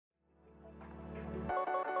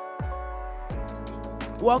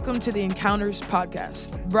Welcome to the Encounters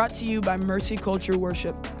podcast, brought to you by Mercy Culture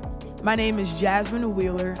Worship. My name is Jasmine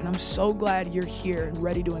Wheeler, and I'm so glad you're here and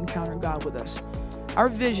ready to encounter God with us. Our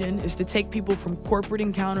vision is to take people from corporate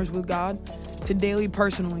encounters with God to daily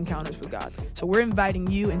personal encounters with God. So we're inviting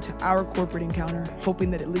you into our corporate encounter,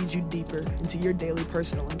 hoping that it leads you deeper into your daily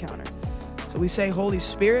personal encounter. So we say, Holy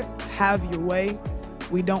Spirit, have your way.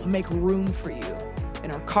 We don't make room for you. In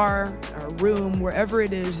our car, our room, wherever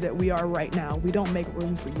it is that we are right now, we don't make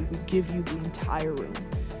room for you. We give you the entire room.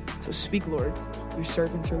 So speak, Lord. Your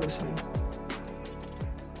servants are listening.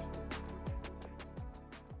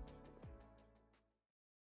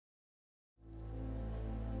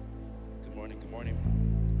 Good morning, good morning.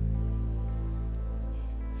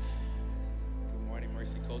 Good morning,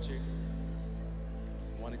 Mercy Culture.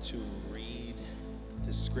 I wanted to read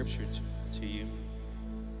the scripture to you.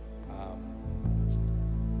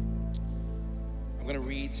 I'm going to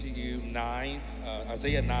read to you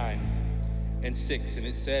Isaiah 9:6, and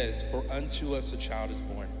it says, "For unto us a child is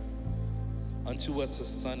born, unto us a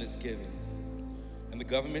son is given, and the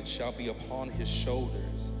government shall be upon his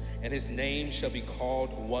shoulders, and his name shall be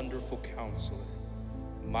called Wonderful Counselor,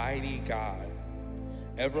 Mighty God,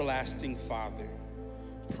 Everlasting Father,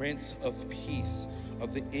 Prince of Peace.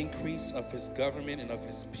 Of the increase of his government and of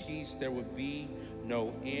his peace there would be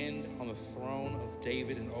no end on the throne of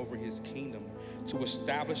David and over his kingdom, to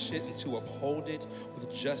establish it and to uphold it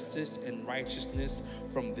with justice and righteousness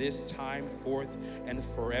from this time forth and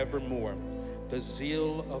forevermore. The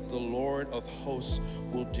zeal of the Lord of hosts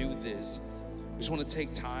will do this." I just want to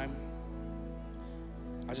take time.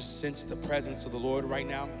 I just sense the presence of the Lord right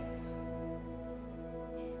now.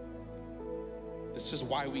 This is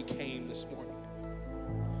why we came this morning.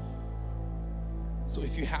 So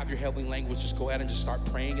if you have your heavenly language, just go ahead and just start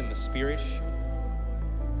praying in the Spirit. If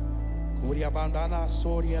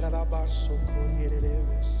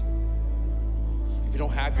you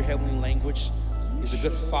don't have your heavenly language, He's a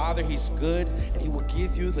good Father, He's good, and He will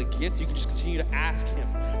give you the gift. You can just continue to ask Him.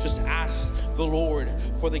 Just ask the Lord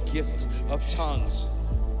for the gift of tongues.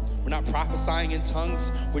 We're not prophesying in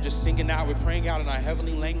tongues. We're just singing out. We're praying out in our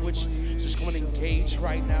heavenly language. Just going to engage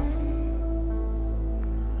right now.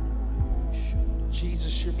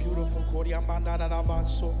 Jesus, you're beautiful.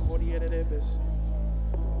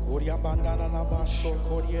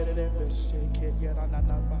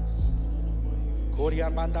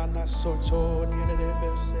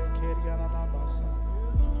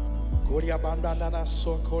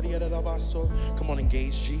 Come on,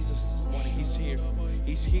 engage Jesus this morning. He's here.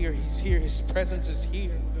 He's here. He's here. His presence is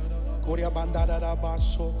here.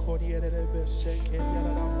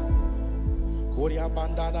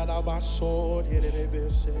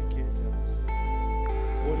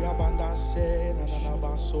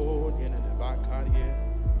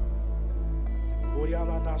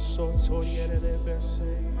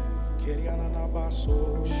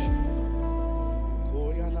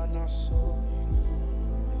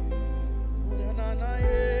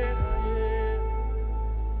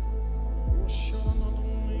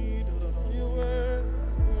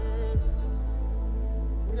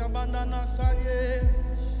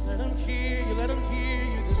 Let him hear you, let him hear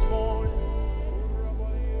you this morning.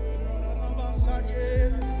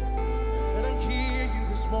 Let him hear you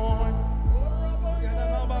this morning.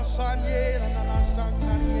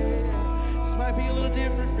 This might be a little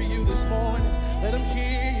different for you this morning. Let him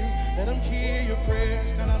hear you, let him hear your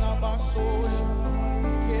prayers.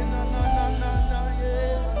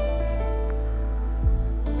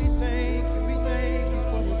 We thank you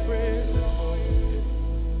for your prayers this morning.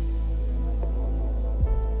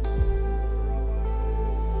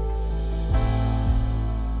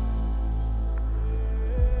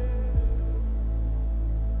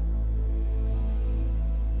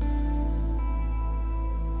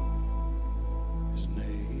 His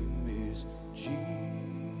name is Jesus.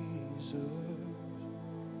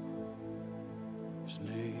 His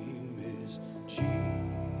name is Jesus.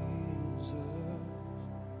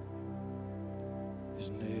 His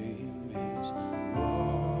name is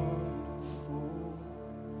Wonderful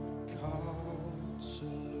Counselor,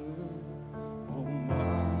 Almighty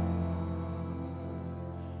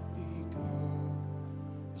God.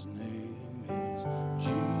 His name is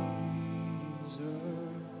Jesus.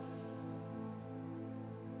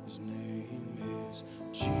 His name is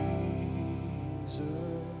Jesus.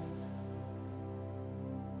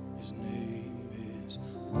 His name is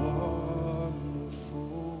Wonderful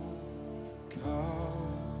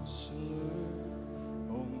Counselor,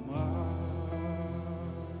 Almighty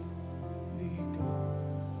God.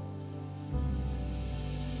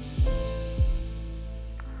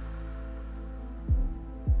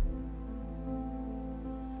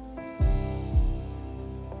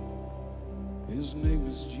 His name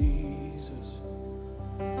is Jesus.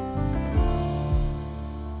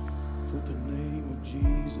 Put the name of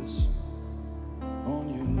Jesus on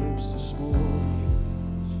your lips this morning.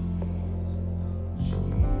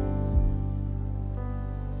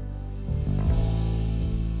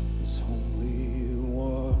 It's only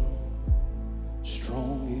one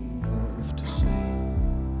strong enough to save.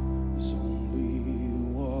 There's only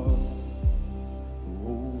one who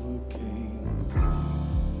overcame the grave.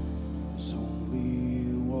 There's only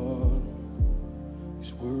one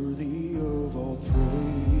who's worthy of all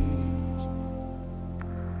praise.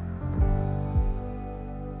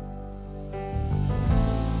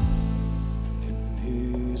 And in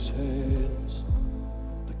his hands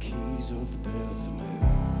the keys of death and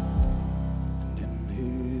hell. And in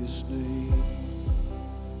his name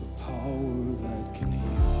the power that can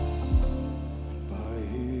heal. And by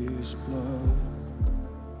his blood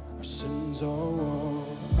our sins are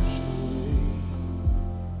washed away.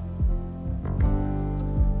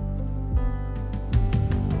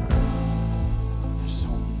 There's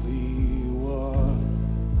only one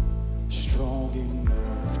strong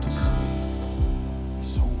enough to save.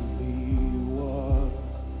 There's only one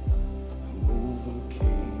who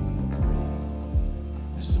overcame the grave.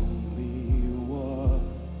 There's only one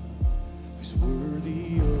who's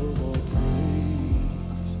worthy of all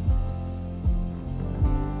praise.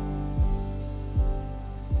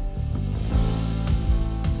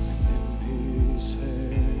 And in his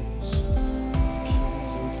hands the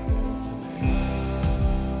keys of death and hell.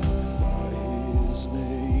 And by his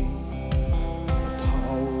name the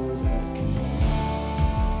power that can heal.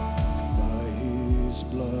 And by his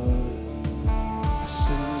blood our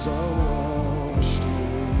sins are washed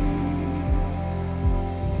away.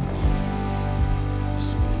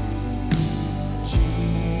 There's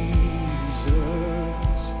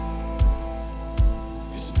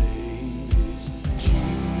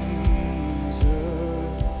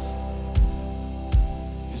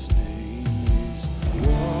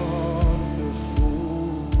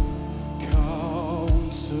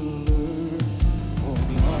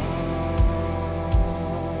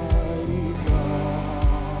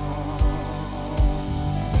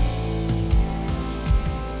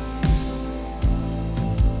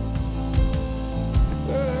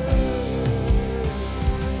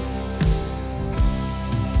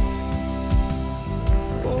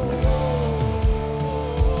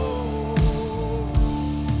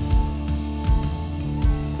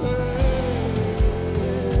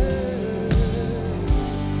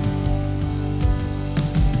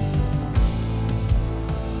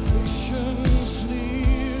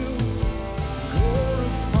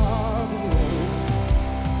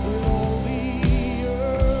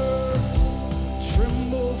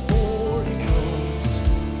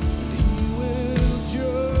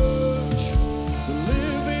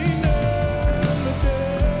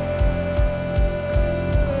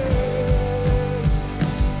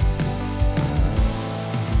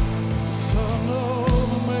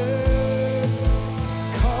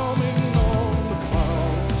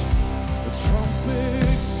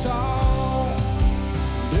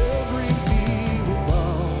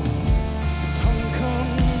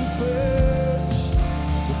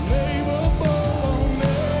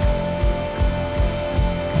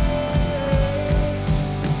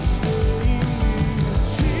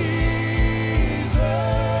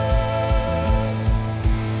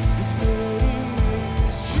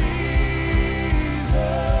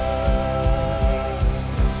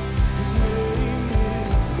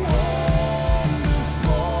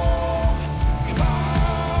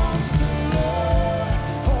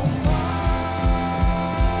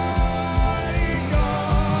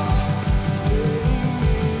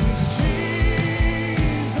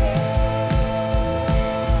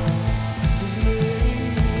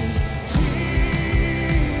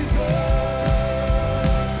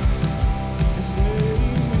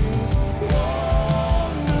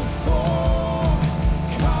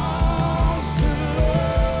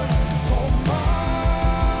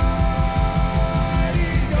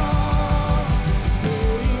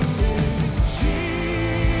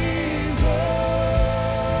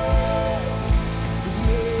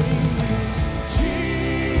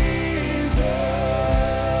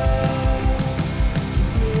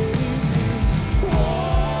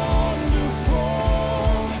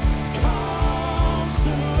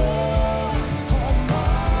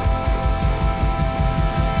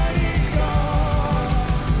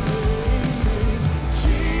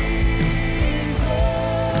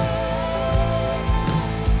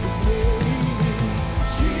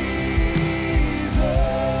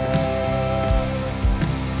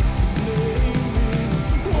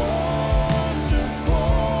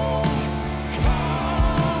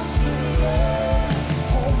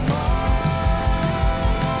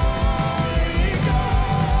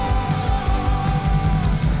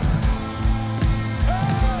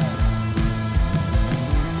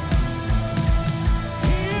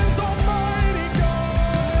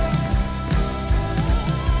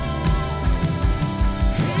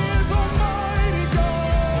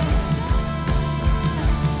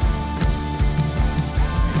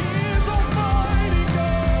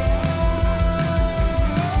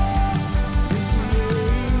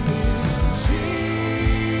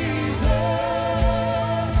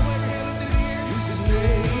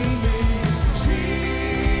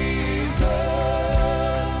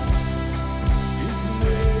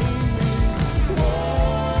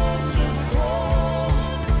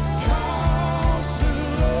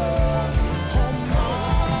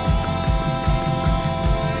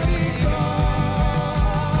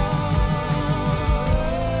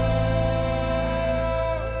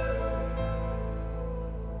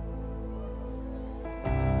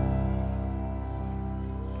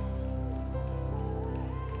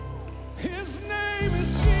His name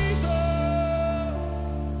is Jesus.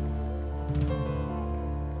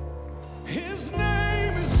 His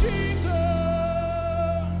name is Jesus.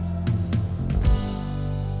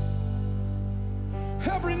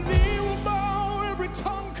 Every knee will bow, every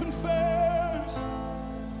tongue confess.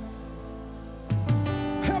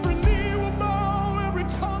 Every knee will bow, every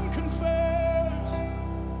tongue confess.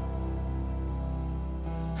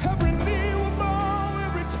 Every knee will bow,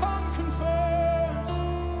 every tongue confess.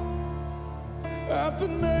 At the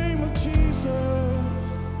name of Jesus.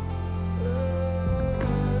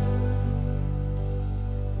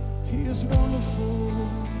 He is wonderful.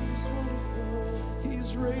 He is wonderful. He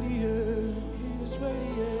is radiant. He is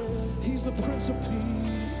radiant. He's the Prince of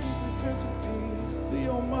Peace. He's the Prince of Peace. The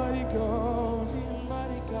Almighty God. The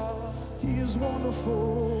Almighty God. He is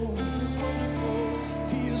wonderful. He is wonderful.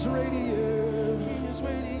 He is radiant. He is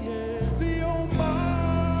radiant. The Almighty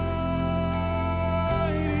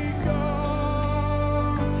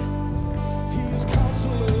God. He is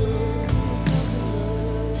Counselor. He is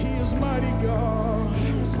Counselor. He is Mighty God. He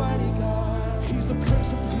is Mighty God. He's the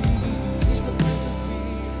Prince of Peace. He's the Prince of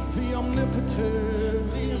Peace. The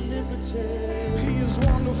Omnipotent. The Omnipotent. He is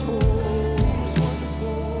wonderful. He is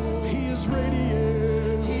wonderful. He is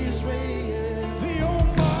radiant. He is radiant. The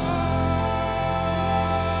Almighty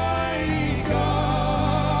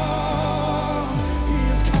God. He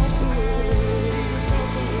is Counselor. He is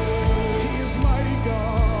Counselor. He is Mighty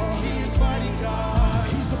God. He is Mighty God.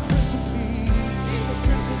 He's the Prince of Peace. He's the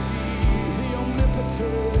Prince of Peace. The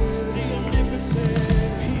Omnipotent. The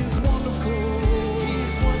Omnipotent. He is wonderful. He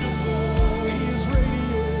is wonderful. He is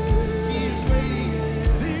radiant. He is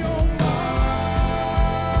radiant. The Almighty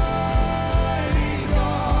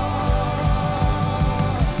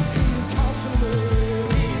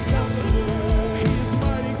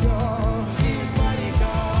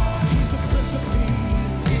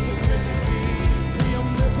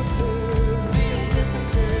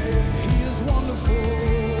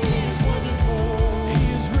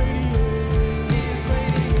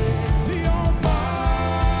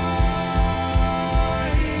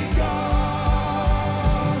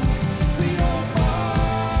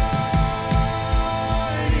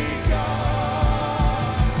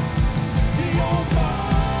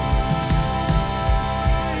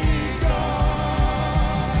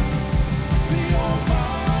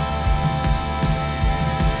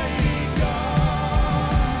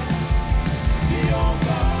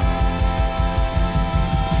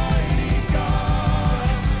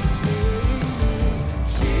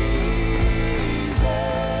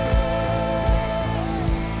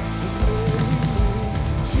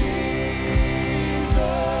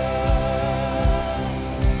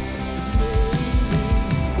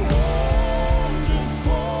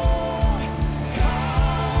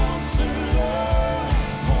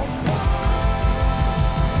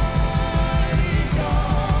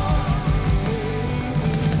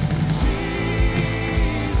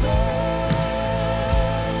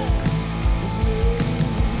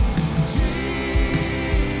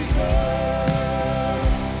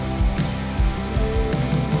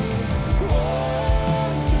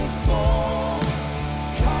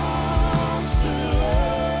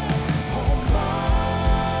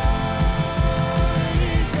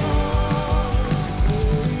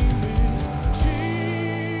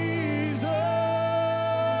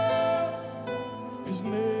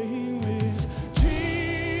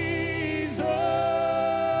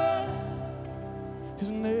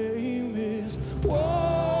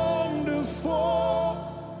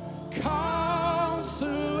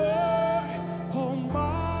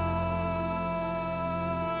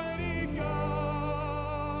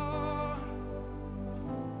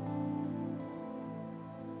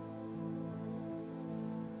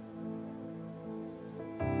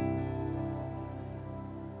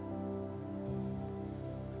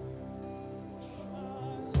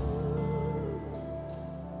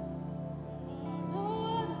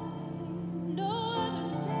No other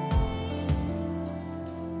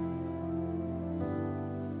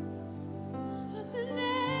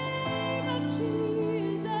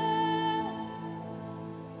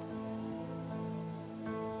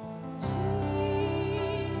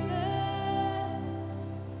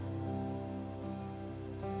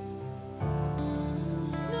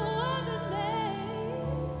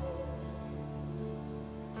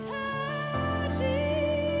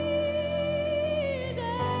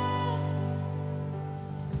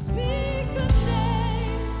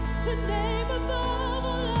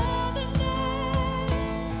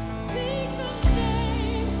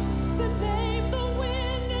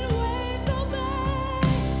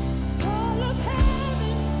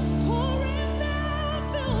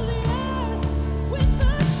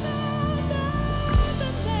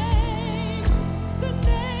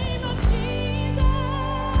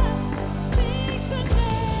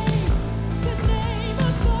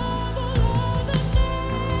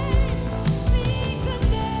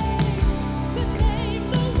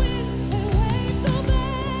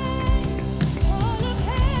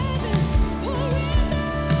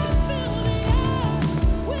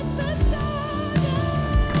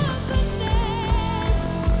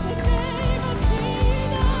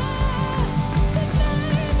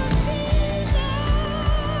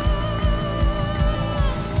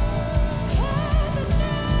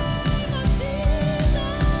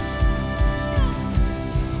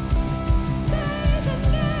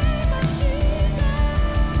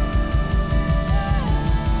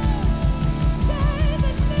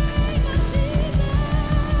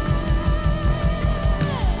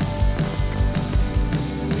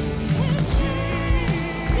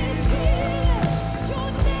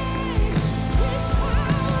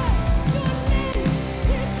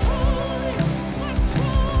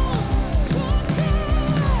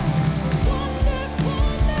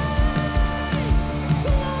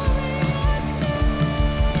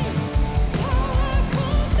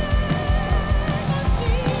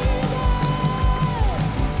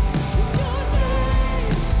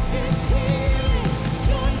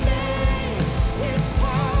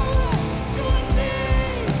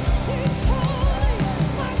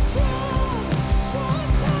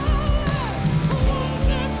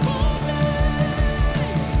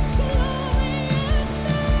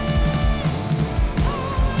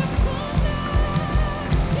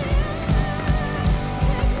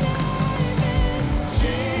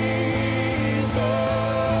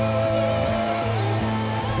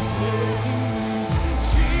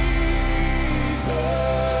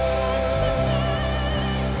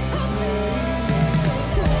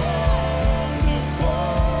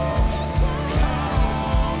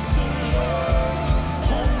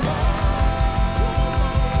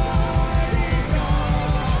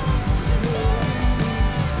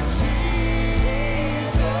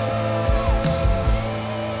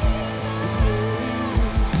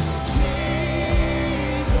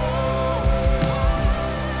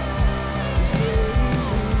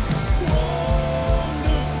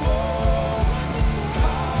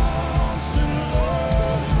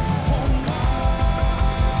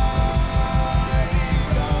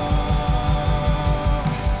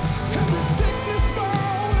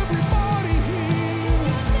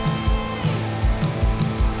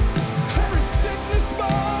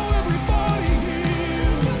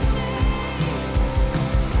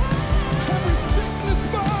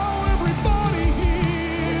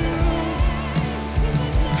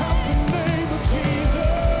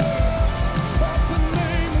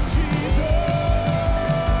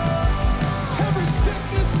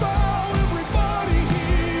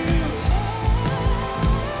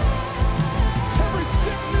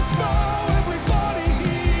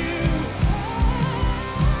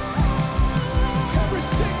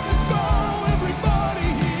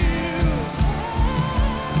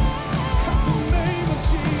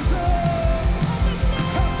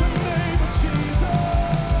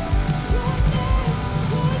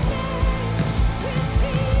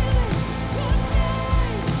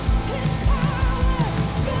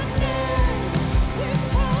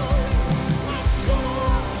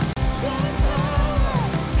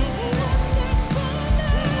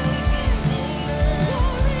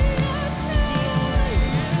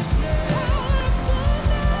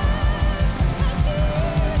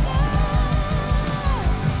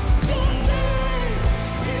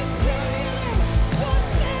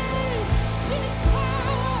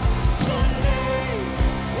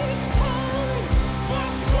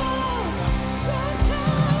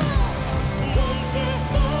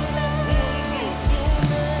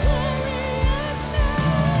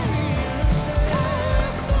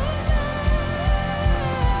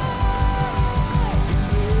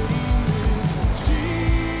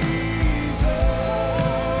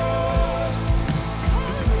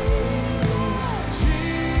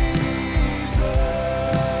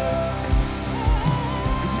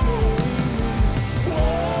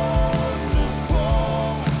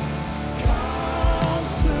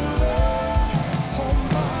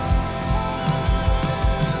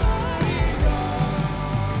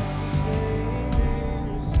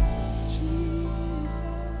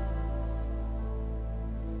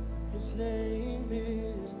His name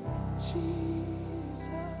is Jesus.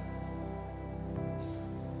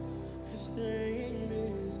 His name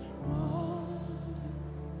is Wonder.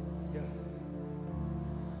 Yeah.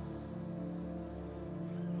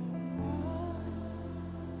 Oh my.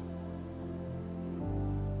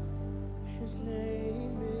 His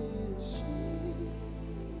name is Jesus.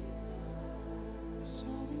 That's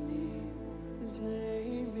all we need. His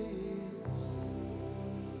name is.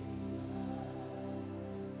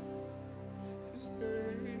 His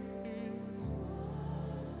name is.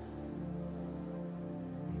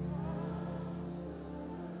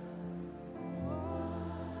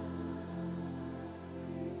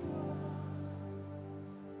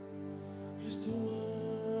 Yes, the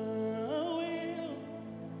world will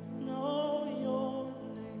know your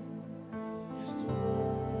name. Yes, the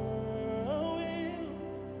world will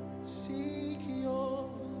seek your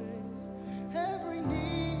face. Every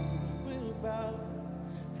knee will bow,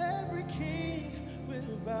 every king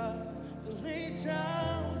will bow. To lay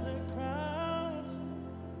down their crowns.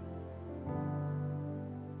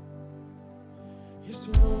 Yes,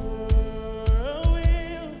 the world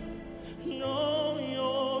will know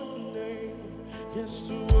your name.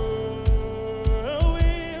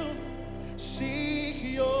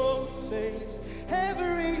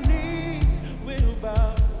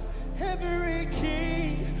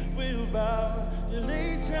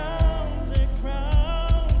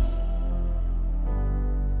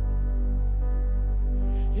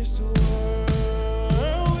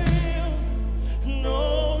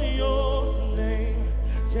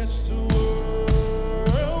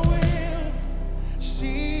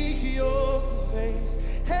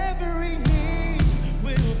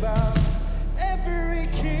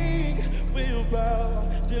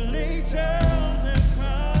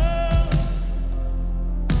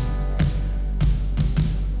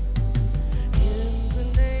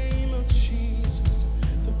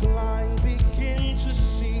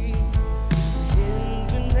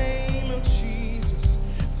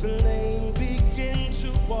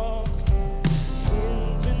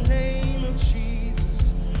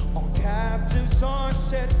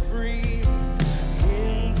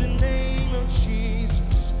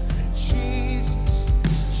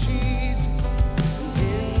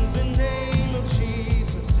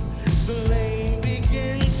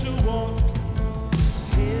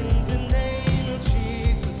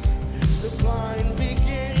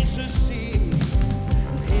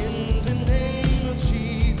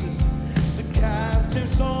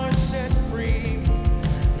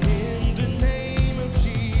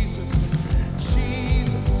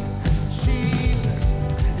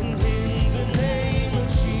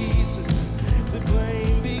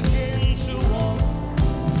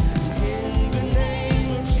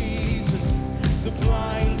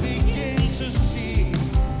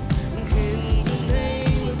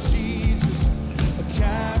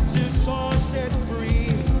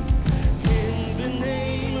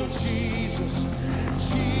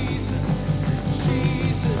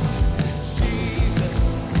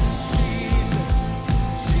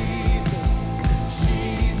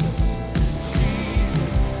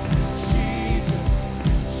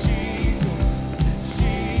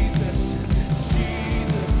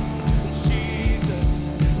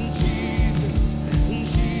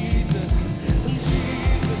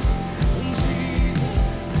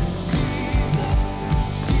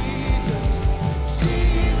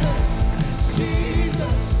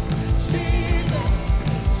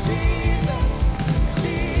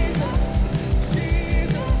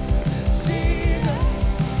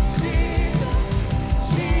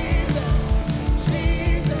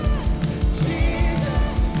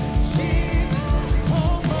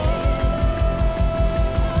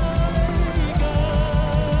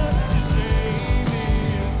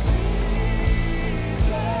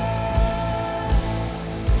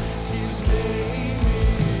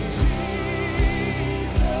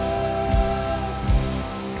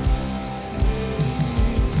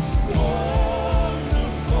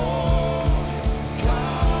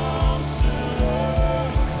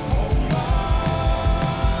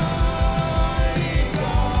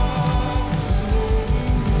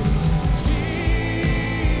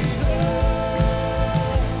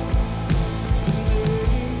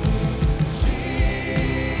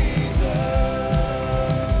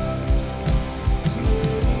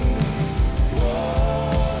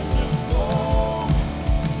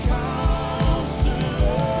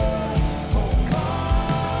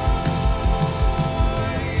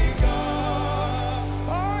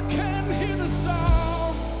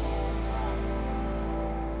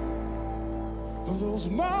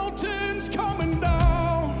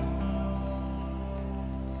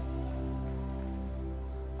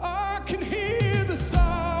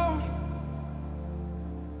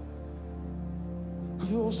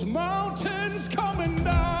 those mountains coming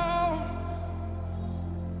down.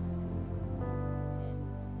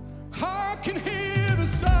 I can hear the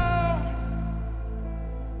sound.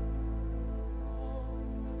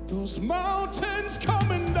 Those mountains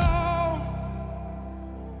coming down.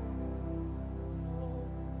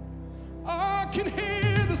 I can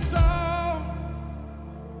hear the sound.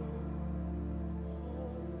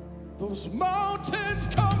 Those mountains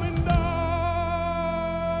coming down.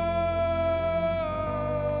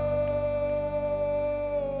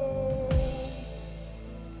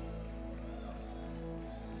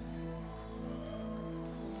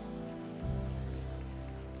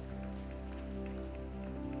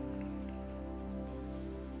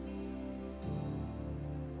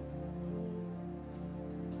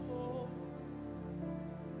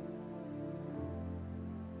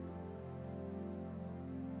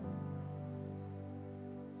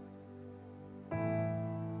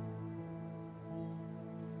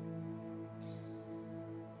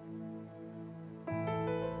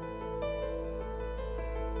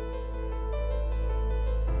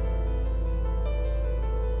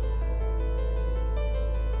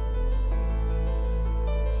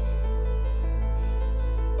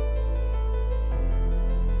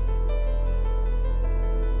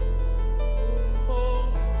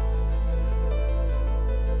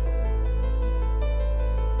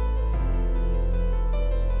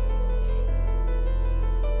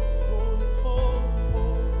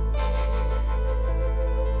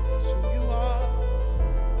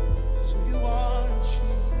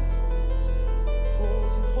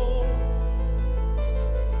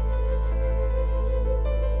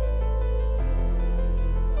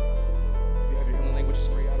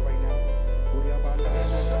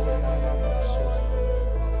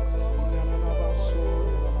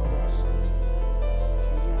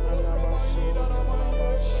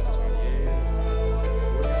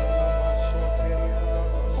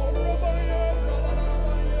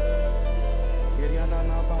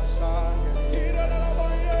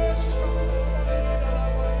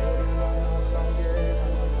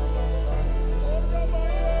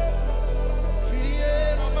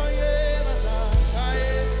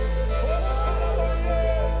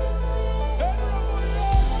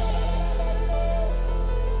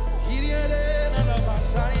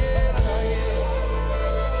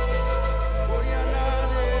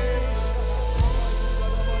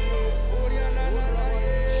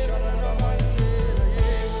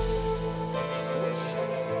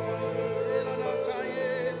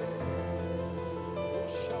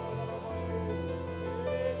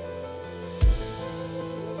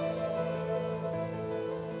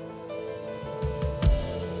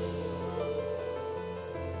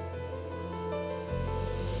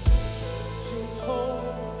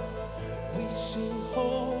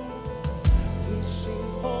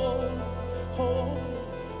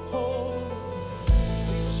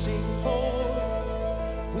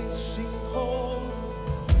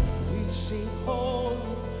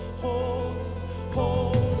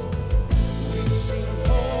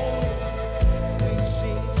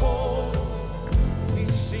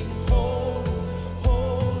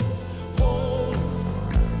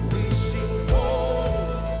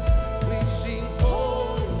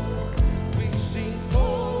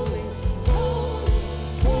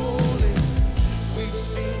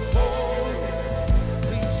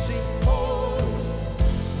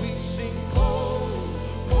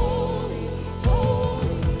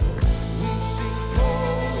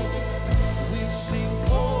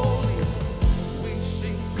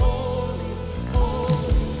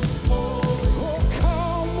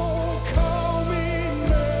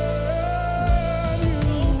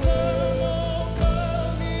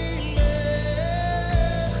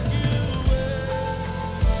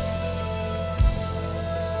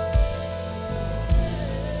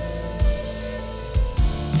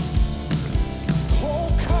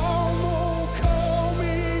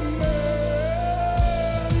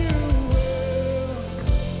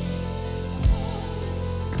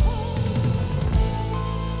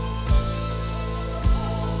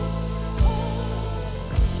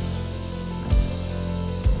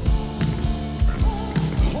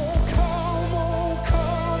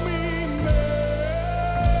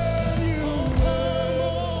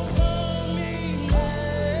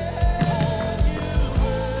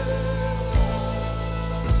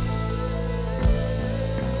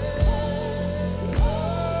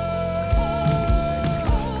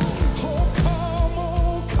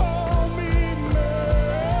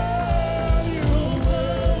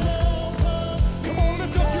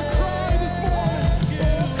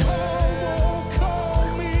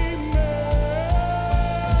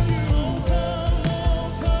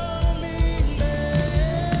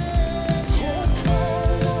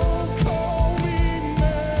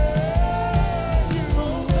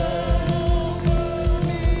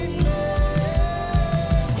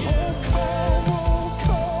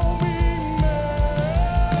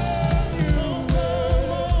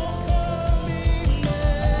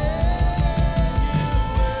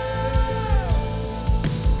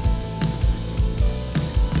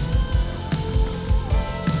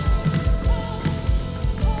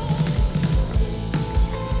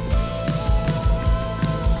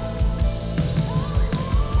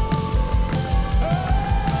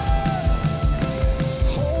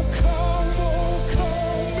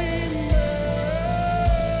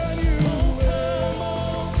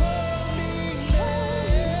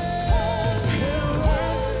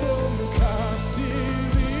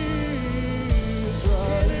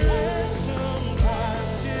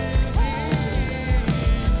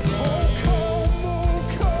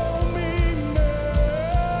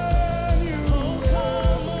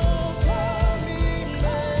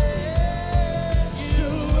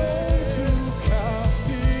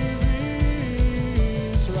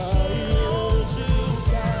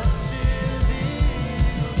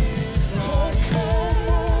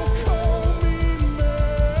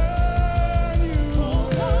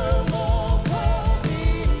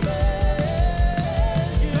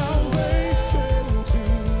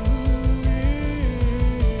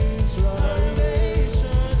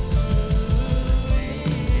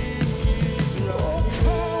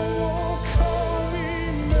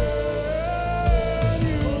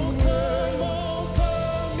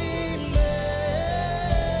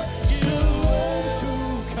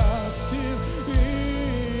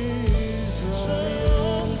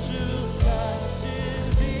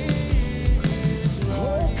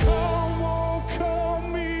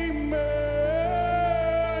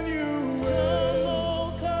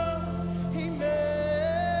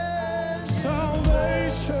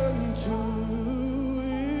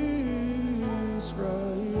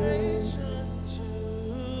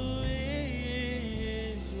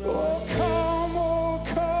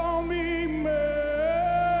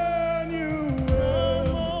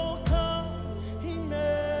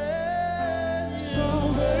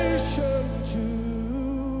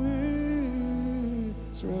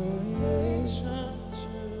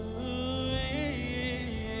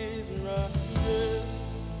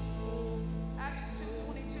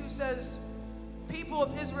 people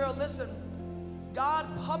of Israel, listen. God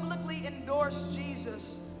publicly endorsed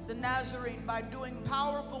Jesus, the Nazarene, by doing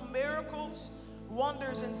powerful miracles,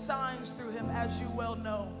 wonders, and signs through him, as you well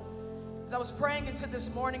know. As I was praying into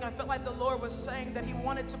this morning, I felt like the Lord was saying that he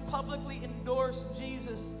wanted to publicly endorse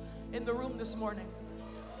Jesus in the room this morning.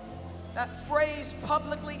 That phrase,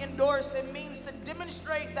 publicly endorsed, it means to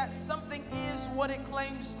demonstrate that something is what it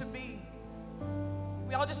claims to be.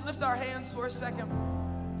 We all just lift our hands for a second.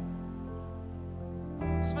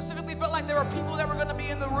 I specifically felt like there were people that were going to be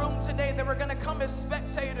in the room today that were going to come as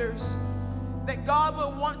spectators, that God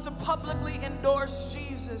would want to publicly endorse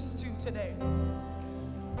Jesus to today.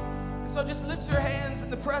 And so just lift your hands in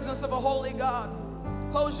the presence of a holy God.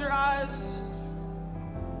 Close your eyes.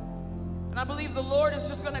 And I believe the Lord is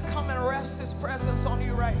just going to come and rest his presence on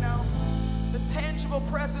you right now. The tangible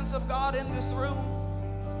presence of God in this room.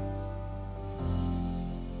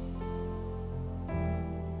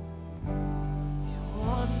 You're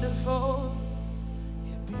wonderful.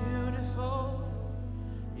 You're beautiful.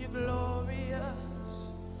 You're glorious.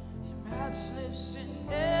 You're matchless in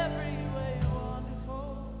every way.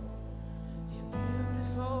 Wonderful. You're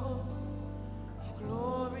beautiful. You're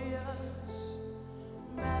glorious.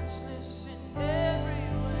 Matchless in every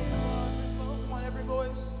way, wonderful. Come on, every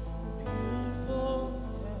voice. You're beautiful,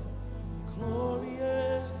 yeah. You're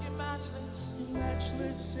glorious. You're matchless. You're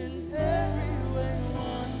matchless in every way,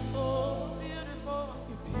 wonderful. Beautiful.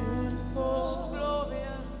 You're beautiful. So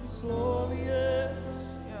glorious. You're glorious.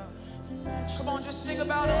 Yeah. You're matchless. Come on, just sing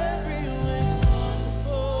about it. Every way,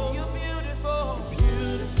 wonderful. So you're beautiful. You're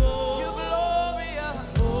beautiful. You're glorious.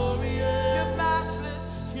 You're glorious. You're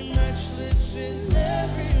matchless. You're matchless in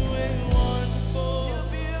every way, wonderful. You're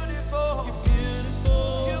beautiful. You're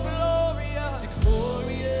beautiful. You're glorious. You're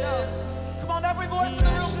glorious. Yeah. Come on, every voice in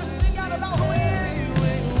the room, just sing out about who he is.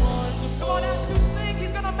 Come on, as you sing,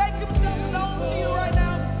 he's gonna make himself known to you right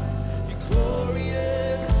now. You're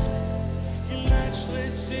glorious. You're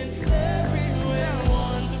matchless in every way,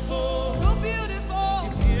 wonderful. You're beautiful.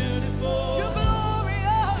 You're beautiful. You're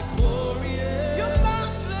glorious. You're glorious. You're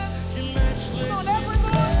matchless. You're matchless. Come on, every voice.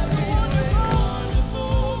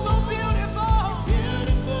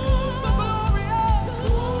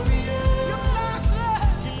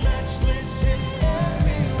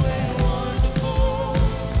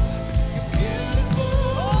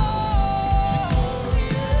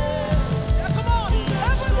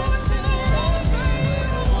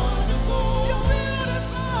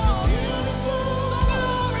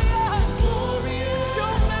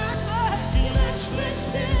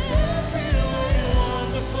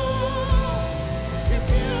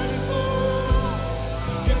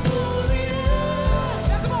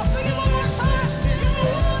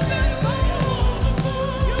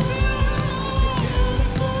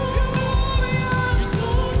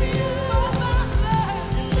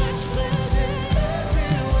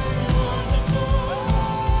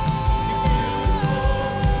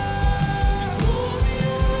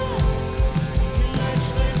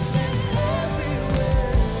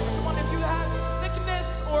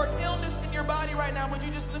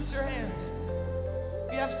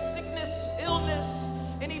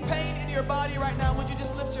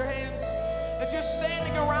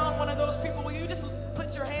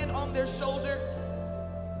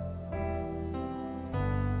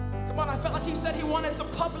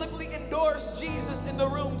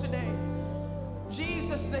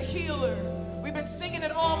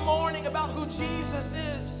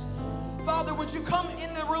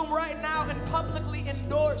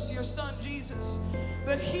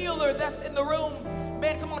 That's in the room.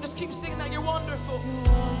 Man, come on, just keep singing that. You're wonderful.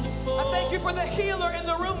 I thank you for the healer in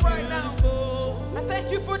the room right now. I thank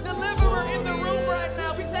you for deliverer in the room right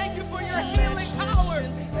now. We thank you for your healing power.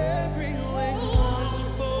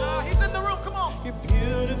 He's in the room. Come on. You're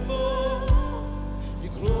beautiful.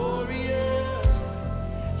 You're glorious.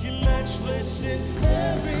 You're matchless in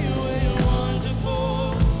every way.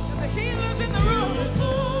 Wonderful. And the healer's in the room.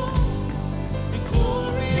 You're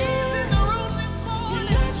glorious. He's in the room.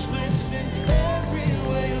 In every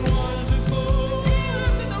way, wonderful.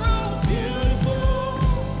 Healers in the room. Beautiful.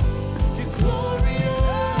 You're glorious.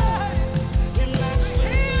 You're matchless.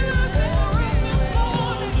 Healers in the room this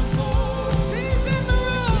morning. Wonderful.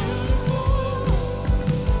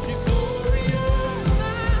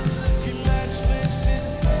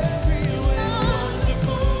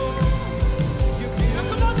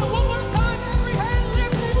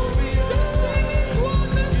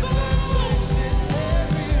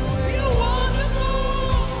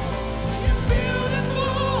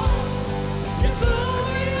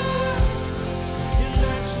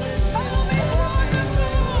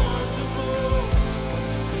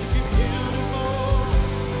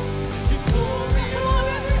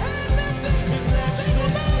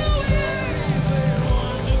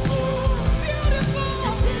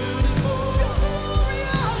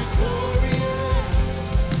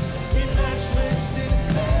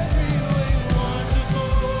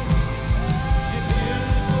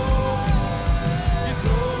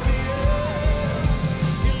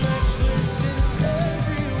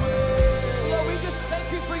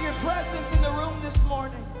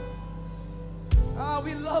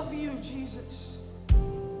 We love you, Jesus.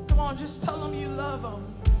 Come on, just tell him you love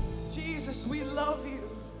him. Jesus, we love you.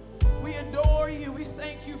 We adore you. We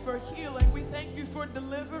thank you for healing. We thank you for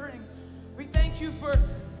delivering. We thank you for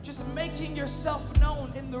just making yourself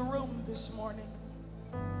known in the room this morning.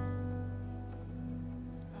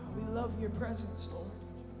 We love your presence, Lord.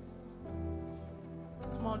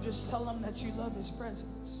 Come on, just tell him that you love his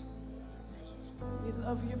presence. We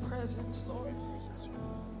love your presence, Lord.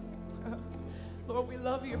 Lord, we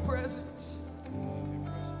love your presence.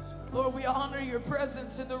 Lord, we honor your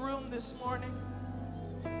presence in the room this morning.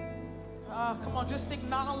 Come on, just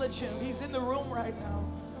acknowledge him. He's in the room right now.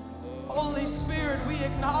 Holy Spirit, we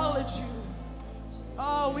acknowledge you.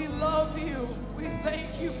 Oh, we love you. We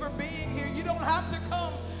thank you for being here. You don't have to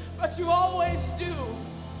come, but you always do.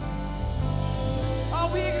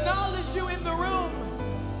 Oh, we acknowledge you in the room.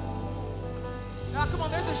 Now, come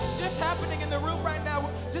on, there's a shift happening in the room right now.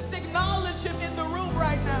 Just acknowledge him in the room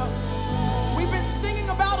right now. We've been singing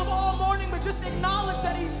about him all morning, but just acknowledge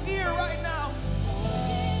that he's here right now.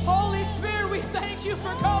 Holy Spirit, we thank you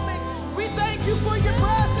for coming. We thank you for your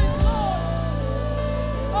presence, Lord.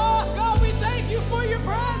 Oh, God, we thank you for your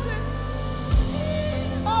presence.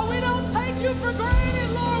 Oh, we don't take you for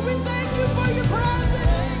granted, Lord. We thank you for your presence.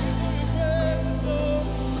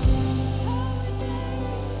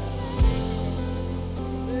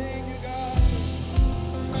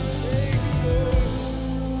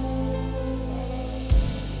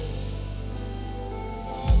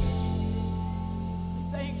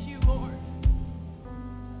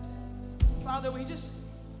 Father, we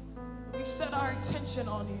set our attention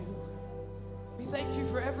on you. We thank you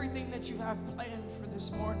for everything that you have planned for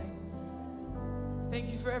this morning.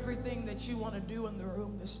 Thank you for everything that you want to do in the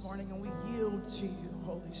room this morning, and we yield to you,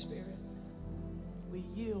 Holy Spirit. We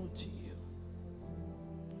yield to you.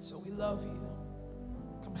 So we love you.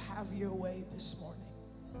 Come have your way this morning.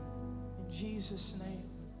 In Jesus' name,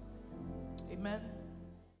 amen.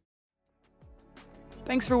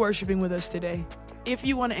 Thanks for worshiping with us today. If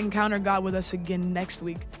you want to encounter God with us again next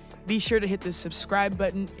week, be sure to hit the subscribe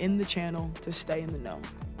button in the channel to stay in the know.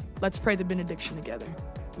 Let's pray the benediction together.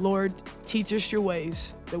 Lord, teach us your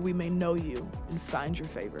ways that we may know you and find your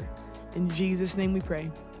favor. In Jesus' name we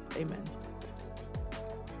pray, amen.